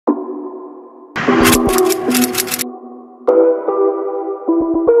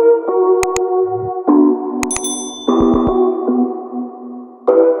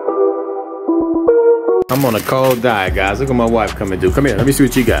I'm on a cold diet, guys. Look what my wife coming to do. Come here, let me see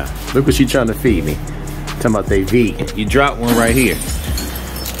what you got. Look what she trying to feed me. Talking about they vegan. You drop one right here.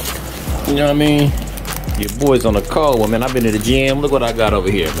 You know what I mean? Your boy's on a cold one, man. I've been to the gym. Look what I got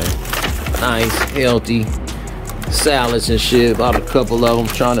over here, man. Nice, healthy salads and shit. About a couple of them.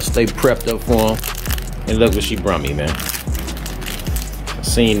 Trying to stay prepped up for them. And look what she brought me, man. I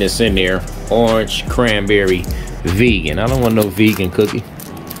seen this in there. Orange cranberry vegan. I don't want no vegan cookie.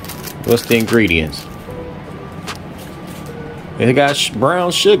 What's the ingredients? It got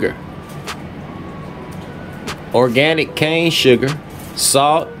brown sugar, organic cane sugar,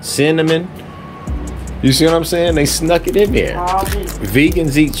 salt, cinnamon. You see what I'm saying? They snuck it in there.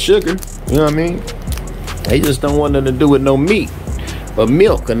 Vegans eat sugar. You know what I mean? They just don't want nothing to do with no meat or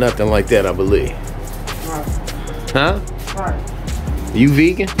milk or nothing like that, I believe. Huh? You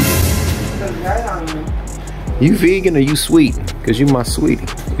vegan? You vegan or you sweeten? Cause you my sweetie.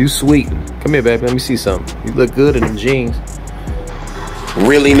 You sweeten. Come here, baby. Let me see something. You look good in them jeans.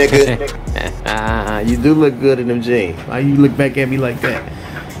 Really, nigga? You do look good in them jeans. Why you look back at me like that?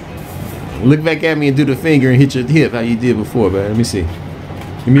 Look back at me and do the finger and hit your hip how you did before, baby. Let me see.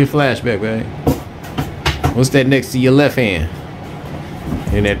 Give me a flashback, baby. What's that next to your left hand?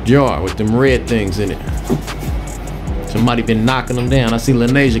 In that jar with them red things in it. Somebody been knocking them down. I see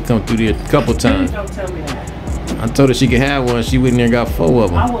Lanasia come through there a couple times. Don't tell me that. I told her she could have one. She went in there and got 4 of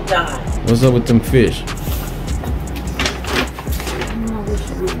them. I will die. What's up with them fish?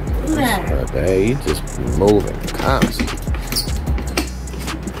 Hey, you just moving constantly.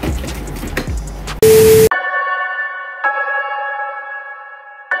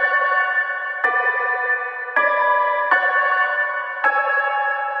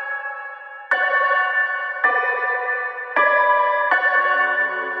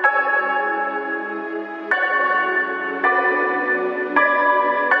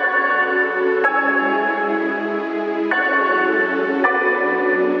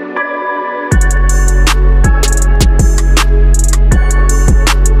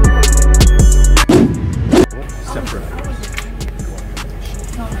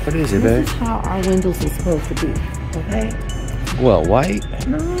 What is it, babe? This is how our windows are supposed to be, okay? Well, white?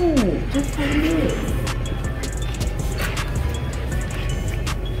 No, just how it is.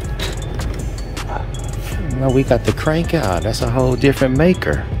 No, we got the crank out. That's a whole different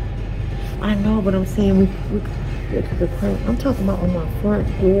maker. I know, but I'm saying we the crank. I'm talking about on my front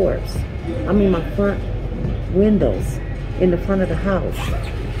doors. I mean my front windows in the front of the house.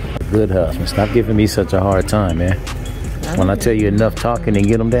 Good husband. Stop giving me such a hard time, man. When I tell you enough talking and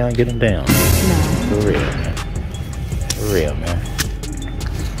get them down, get them down. No. For real, man. For real, man.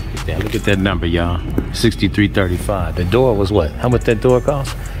 Look at that number, y'all. 6335. The door was what? How much that door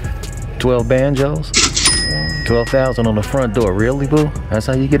cost? 12 banjos? 12,000 on the front door. Really, boo? That's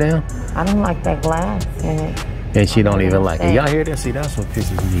how you get down? I don't like that glass in it. And she don't even like it. Y'all hear that? See, that's what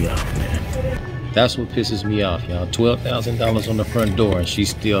pisses me off, man. That's what pisses me off, y'all. $12,000 on the front door, and she's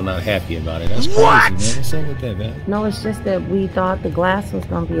still not happy about it. That's crazy, man. What's up with that, man? No, it's just that we thought the glass was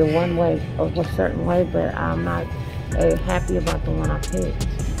going to be a one way or a certain way, but I'm not happy about the one I picked.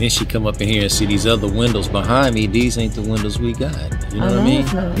 Then she come up in here and see these other windows behind me. These ain't the windows we got. You know what I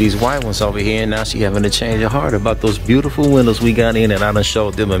mean? These white ones over here, and now she having to change her heart about those beautiful windows we got in, and I done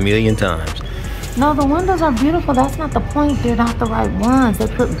showed them 1,000,000 times. No, the windows are beautiful. That's not the point. They're not the right ones. They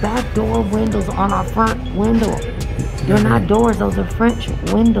put back door windows on our front window. They're not doors. Those are French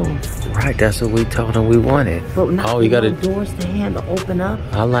windows. Right, that's what we told them we wanted. But not you gotta doors to handle open up.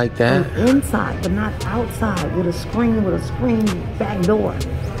 I like that. Inside, but not outside with a screen back door.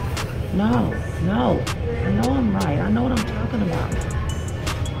 No. I know I'm right. I know what I'm talking about.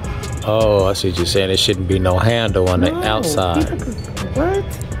 Oh, I see what you're saying. There shouldn't be no handle on the outside. What?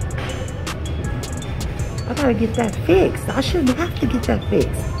 I gotta get that fixed. I shouldn't have to get that fixed.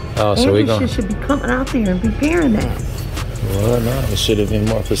 Oh, so we gonna should be coming out there and repairing that. Well, no, it should have been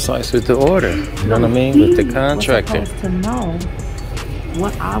more precise with the order. You know what I mean? With the contractor. Was supposed to know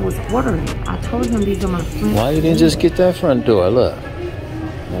what I was ordering. I told him these are my friends. Why you didn't just get that front door? Look.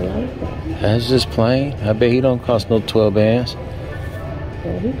 I like that. That's just plain. I bet he don't cost no 12 bands.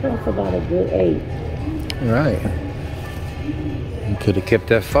 Well, he costs about a good 8. Right. You could have kept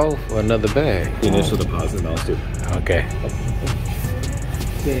that 4 for another bag. The initial deposit amounts to Okay.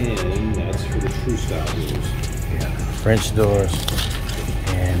 10. That's for the true style doors. Yeah. French doors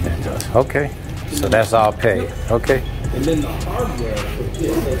and that doors. Okay. So that's all paid. Okay. And then the hardware for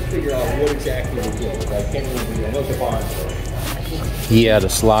this, let's figure out what exactly we're doing. I can't remember what's the bond for. Yeah, the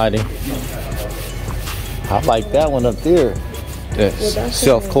sliding. I like that one up there. The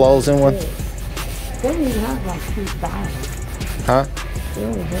self-closing one. They only have like 2,000. Huh? They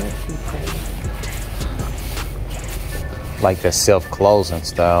only have 2,000. Like the self-closing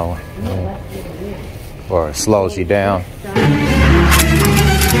style. Or it slows you down.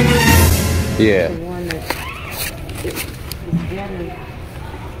 Yeah.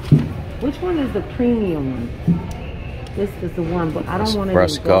 Which one is the premium one? This is the one, but I don't want it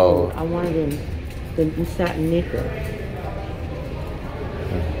brushed in gold. gold. I want it in the satin nickel.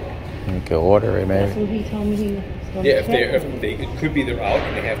 You can order it, That's man. what he told me he was gonna Yeah, if check. they it could be they're out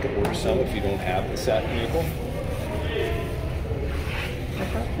and they have to order some if you don't have the satin nickel. I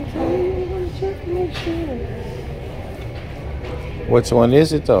thought you told me you were gonna check to make sure. Which one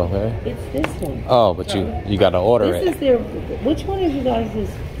is it though, man? It's this one. Oh, but you gotta order This it. is their. Which one is you guys'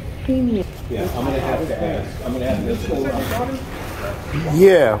 premium? Yeah, I'm gonna have to ask. I'm gonna have this whole.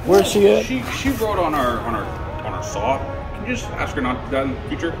 Yeah, where's she at? She wrote on our saw. Can you just ask her not to do that in the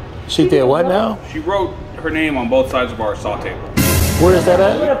future? She did what now? She wrote her name on both sides of our saw table. Where is that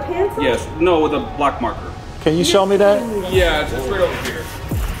With at? a pencil? Yes, no, with a black marker. Can you show me that? Yeah, it's right over here.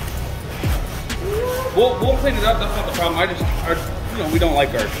 We'll clean it up. That's not the problem. We don't like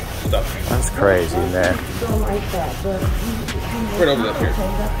our stuff. That's crazy, man. I don't like that, but Right over there. Here. okay,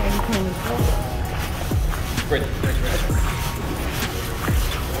 that's why you told me Right.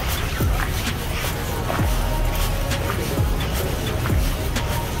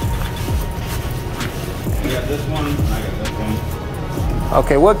 I got this one. I got this one.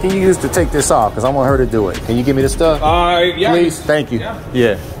 Okay, what can you use to take this off? Because I want her to do it. Can you give me the stuff? Yeah. Please, thank you. Yeah.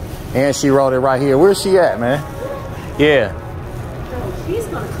 Yeah. And she wrote it right here. Where's she at, man? Yeah.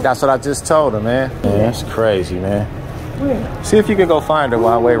 That's what I just told her, man. Man, that's crazy, man. Where? See if you can go find her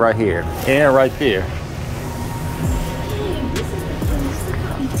while I wait right here. And right there.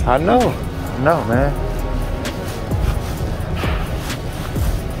 I know. No, man.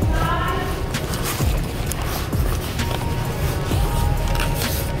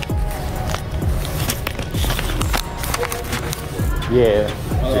 Yeah,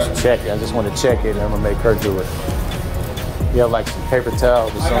 just check it. I just want to check it and I'm gonna make her do it. You have like some paper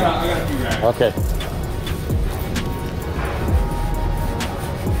towels or something? I got a few rags. Okay.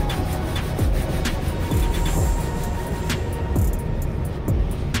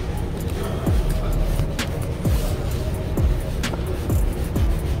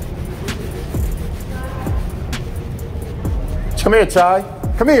 Come here, Ty.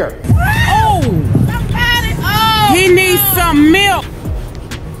 Come here. Oh! Somebody! Oh! He needs some milk!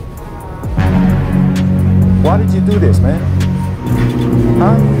 Why did you do this, man?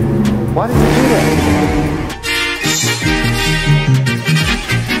 Huh? Why did you do that?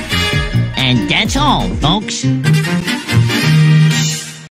 And that's all, folks.